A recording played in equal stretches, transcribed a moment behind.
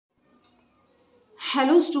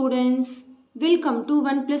Hello students, welcome to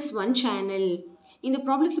 1+1 channel. இந்த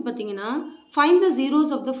ப்ராப்ளத்தில் பார்த்தீங்கன்னா find the zeros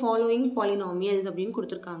of the following polynomials அப்படின்னு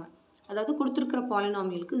கொடுத்துருக்காங்க. அதாவது கொடுத்துருக்கிற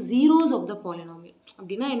பாலினாமியலுக்கு zeros of the polynomial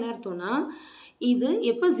அப்படின்னா என்ன அர்த்தம்னா இது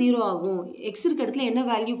எப்போ 0 ஆகும், x இருக்க இடத்துல என்ன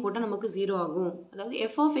வேல்யூ போட்டால் நமக்கு 0 ஆகும், அதாவது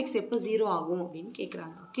f of x எப்போ 0 ஆகும் அப்படின்னு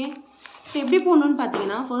கேட்குறாங்க. ஓகே, ஸோ எப்படி போகணுன்னு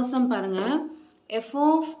பார்த்தீங்கன்னா ஃபர்ஸ்ட் சம் பாருங்கள். f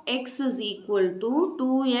of x is equal to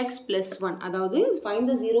 2x plus 1. அதாவது find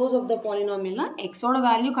the zeros of the polynomial னா x ஓட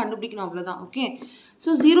வேல்யூ கண்டுபிடிக்கணும் அவ்வளோதான். Okay, so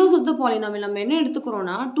zeros of the polynomial நம்ம என்ன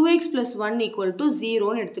எடுத்துக்கிறோம்னா 2x plus 1 equal to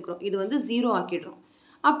 0ன்னு எடுத்துக்கிறோம். இது வந்து 0 ஆக்கிடுறோம்.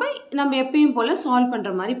 அப்போ நம்ம எப்பயும் போல் சால்வ்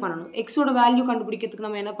பண்ணுற மாதிரி பண்ணணும். எக்ஸோட வேல்யூ கண்டுபிடிக்கிறதுக்கு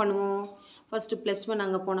நம்ம என்ன பண்ணுவோம், ஃபஸ்ட்டு ப்ளஸ் 1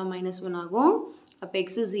 அங்கே போனால் -1 ஆகும். அப்போ x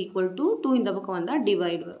is equal to 2 இந்த பக்கம் வந்தால்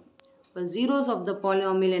டிவைட் வரும். இப்போ zeros of the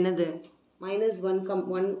polynomial என்னது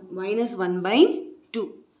 -1/2.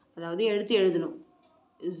 அதாவது எடுத்து எழுதணும்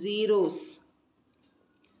zeros.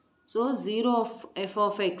 So 0 of f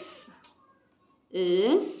of x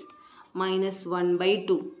is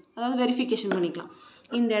 -1/2. அதாவது வெரிஃபிகேஷன் பண்ணிக்கலாம்.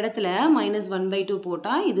 இந்த இடத்துல -1/2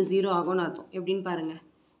 போட்டால் இது 0 ஆகும்னு அர்த்தம். எப்படின்னு பாருங்கள்.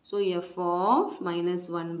 So f of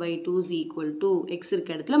 -1/2 is equal to x இருக்க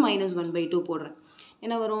இடத்துல -1/2 போடுறேன்.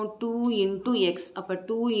 என்ன வரும் 2 into x. அப்போ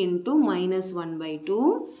 2 into -1/2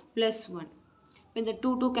 plus 1. இந்த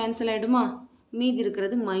 2 கேன்சல் ஆகிடுமா, மீதி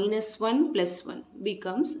இருக்கிறது -1 plus 1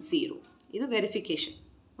 becomes 0. இது verification.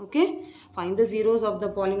 Okay, find the zeros of the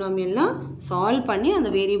polynomialனா solve பண்ணி அந்த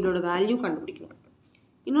வேரியபிளோட வேல்யூ கண்டுபிடிக்கணும்.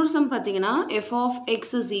 இன்னொரு சம் பார்த்தீங்கன்னா f of x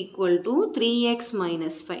is equal to 3x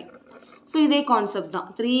minus 5. So இதே கான்செப்ட் தான்.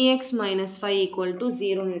 3x minus 5 equal to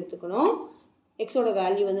 0ன்னு எடுத்துக்கணும். எக்ஸோட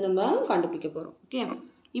வேல்யூ வந்து நம்ம கண்டுபிடிக்க போகிறோம். ஓகே,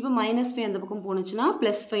 இப்போ -5 அந்த பக்கம் போணுச்சுன்னா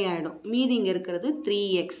 +5 ஆகிடும். மீதி இங்கே இருக்கிறது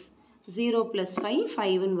 3x. 0 plus 5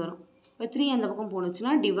 5ன்னு வரும். இப்போ 3 அந்த பக்கம்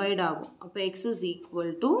போணுச்சுன்னா டிவைட் ஆகும். அப்போ x is equal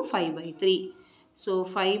to 5/3. So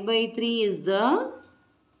 5/3 is the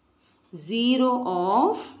zero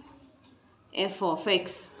of f of x.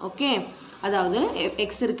 Okay, அதாவது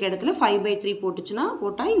x இருக்க இடத்துல 5/3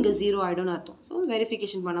 போட்டால் இங்கே 0 ஆகிடும்னு அர்த்தம். ஸோ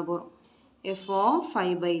வெரிஃபிகேஷன் பண்ண போகிறோம். f of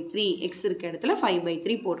 5/3 x இருக்க இடத்துல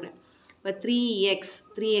 5/3 போடுறேன். இப்போ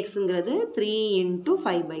 3xங்கிறது 3 into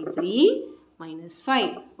 5/3 minus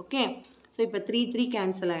 5. ஓகே, ஸோ இப்போ 3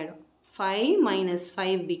 கேன்சல் ஆகிடும். 5 minus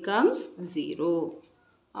 5 becomes 0.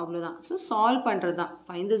 அவ்வளோதான். ஸோ சால்வ் பண்ணுறது தான்.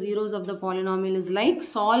 Find the zeros of the polynomial is like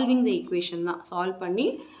solving the equation தான். சால்வ் பண்ணி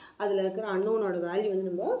அதில் இருக்கிற அன்னோனோட வேல்யூ வந்து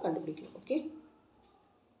நம்ம கண்டுபிடிக்கணும். ஓகே,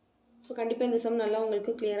 ஸோ கண்டிப்பாக இந்த சம் நல்லா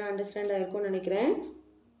உங்களுக்கு கிளியராக அண்டர்ஸ்டாண்ட் ஆகிருக்கும்னு நினைக்கிறேன்.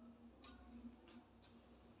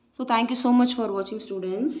 So thank you so much for வாட்சிங்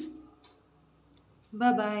ஸ்டூடெண்ட்ஸ்.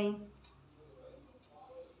 Bye bye.